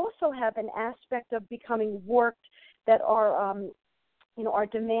also have an aspect of becoming warped, that are, our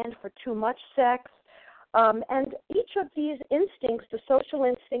demand for too much sex. And each of these instincts, the social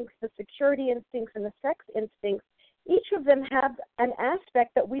instincts, the security instincts, and the sex instincts, each of them have an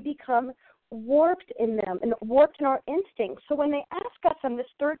aspect that we become warped in them, and warped in our instincts. So when they ask us on this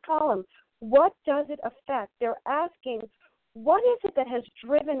 3rd column, what does it affect? They're asking, what is it that has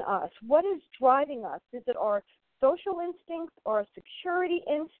driven us? What is driving us? Is it our social instincts, our security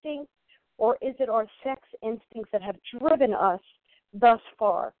instincts, or is it our sex instincts that have driven us thus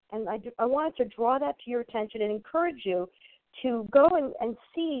far? And I wanted to draw that to your attention and encourage you to go and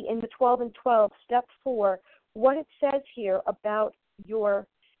see in the 12 and 12, Step 4, what it says here about your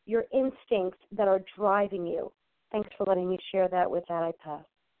instincts that are driving you. Thanks for letting me share that. With that, I pass.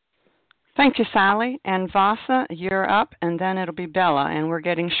 Thank you, Sally. And Vasa, you're up, and then it'll be Bella, and we're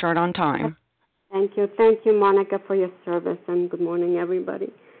getting short on time. Thank you, Monica, for your service, and good morning,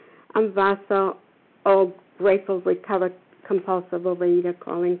 everybody. I'm Vasa, grateful, recovered, compulsive overeater,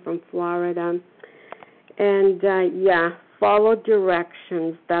 calling from Florida. And, follow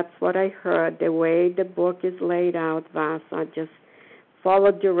directions. That's what I heard. The way the book is laid out, Vasa, just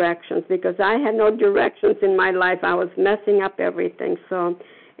follow directions, because I had no directions in my life. I was messing up everything.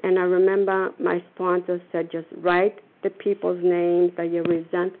 And I remember my sponsor said, just write the people's names that you're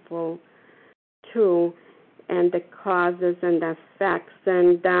resentful to, and the causes and the effects.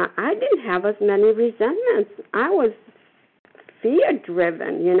 And I didn't have as many resentments. I was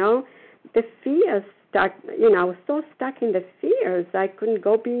fear-driven, The fears stuck, I was so stuck in the fears, I couldn't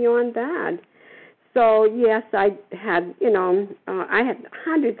go beyond that. So, yes, I had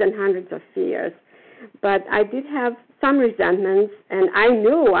hundreds and hundreds of fears. But I did have some resentments, and I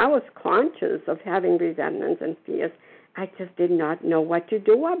knew I was conscious of having resentments and fears. I just did not know what to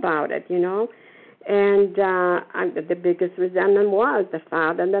do about it, And the biggest resentment was the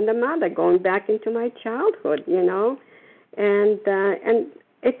father and then the mother, going back into my childhood, And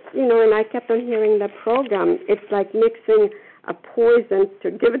it's, and I kept on hearing the program. It's like mixing a poison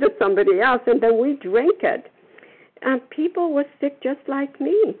to give it to somebody else, and then we drink it. And people were sick just like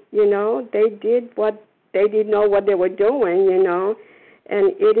me, They didn't know what they were doing,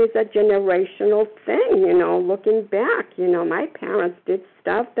 And it is a generational thing, looking back. My parents did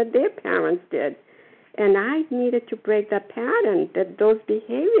stuff that their parents did. And I needed to break that pattern, those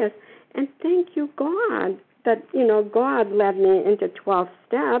behaviors. And thank you, God, that, God led me into 12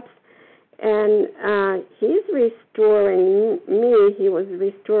 steps. and he's restoring me. He was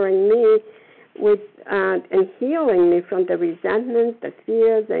restoring me with and healing me from the resentments, the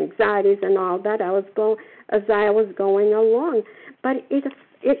fears, the anxieties, and all that as I was going along. But it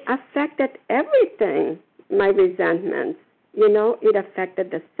affected everything. My resentments, it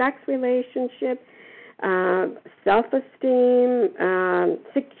affected the sex relationship, self-esteem,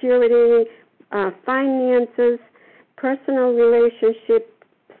 security, finances, personal relationship,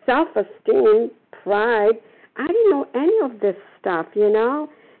 self-esteem, pride. I didn't know any of this stuff,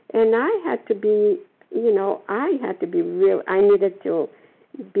 and I had to be, real. I needed to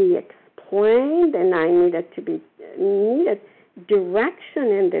be explained, and I needed direction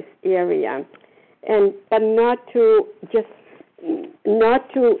in this area, but not to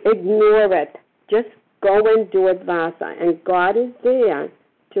ignore it. Just go and do it, Vasa, and God is there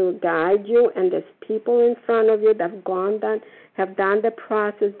to guide you, and there's people in front of you that have done the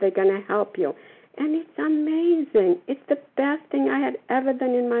process. They're going to help you. And it's amazing. It's the best thing I had ever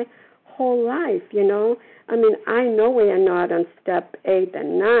done in my whole life, I mean, I know we are not on step 8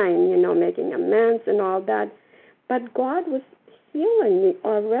 and 9, making amends and all that, but God was healing me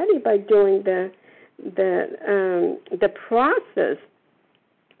already by doing the process,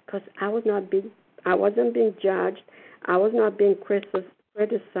 because I wasn't being judged. I was not being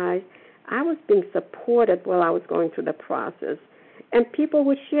criticized. I was being supported while I was going through the process. And people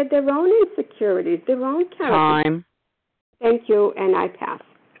would share their own insecurities, their own character. Time. Thank you, and I pass.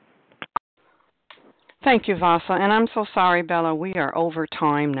 Thank you, Vasa. And I'm so sorry, Bella. We are over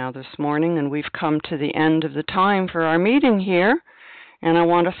time now this morning, and we've come to the end of the time for our meeting here. And I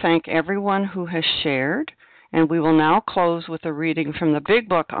want to thank everyone who has shared. And we will now close with a reading from the Big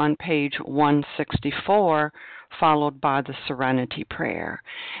Book on page 164, followed by the Serenity Prayer.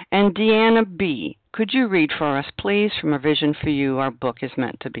 And Deanna B., could you read for us, please, from A Vision for You? Our book is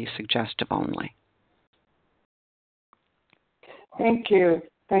meant to be suggestive only. Thank you.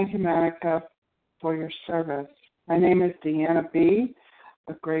 Thank you, Monica, for your service. My name is Deanna B.,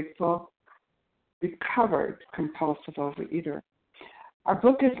 a grateful, recovered compulsive overeater. Our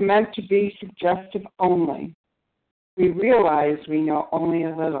book is meant to be suggestive only. We realize we know only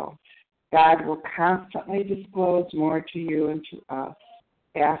a little. God will constantly disclose more to you and to us.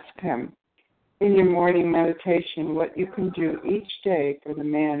 Ask Him in your morning meditation what you can do each day for the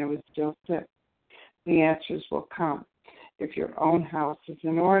man who is still sick. The answers will come if your own house is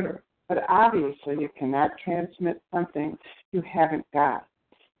in order. But obviously you cannot transmit something you haven't got.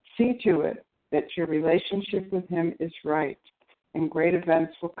 See to it that your relationship with Him is right, and great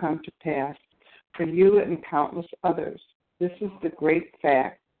events will come to pass for you and countless others. This is the great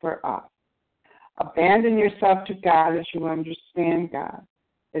fact for us. Abandon yourself to God as you understand God.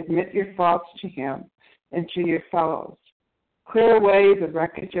 Admit your faults to Him and to your fellows. Clear away the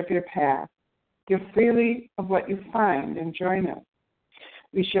wreckage of your past. Give freely of what you find and join us.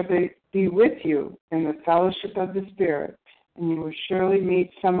 We shall be with you in the fellowship of the Spirit, and you will surely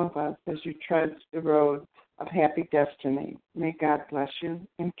meet some of us as you tread the road of happy destiny. May God bless you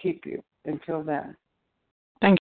and keep you. Until then.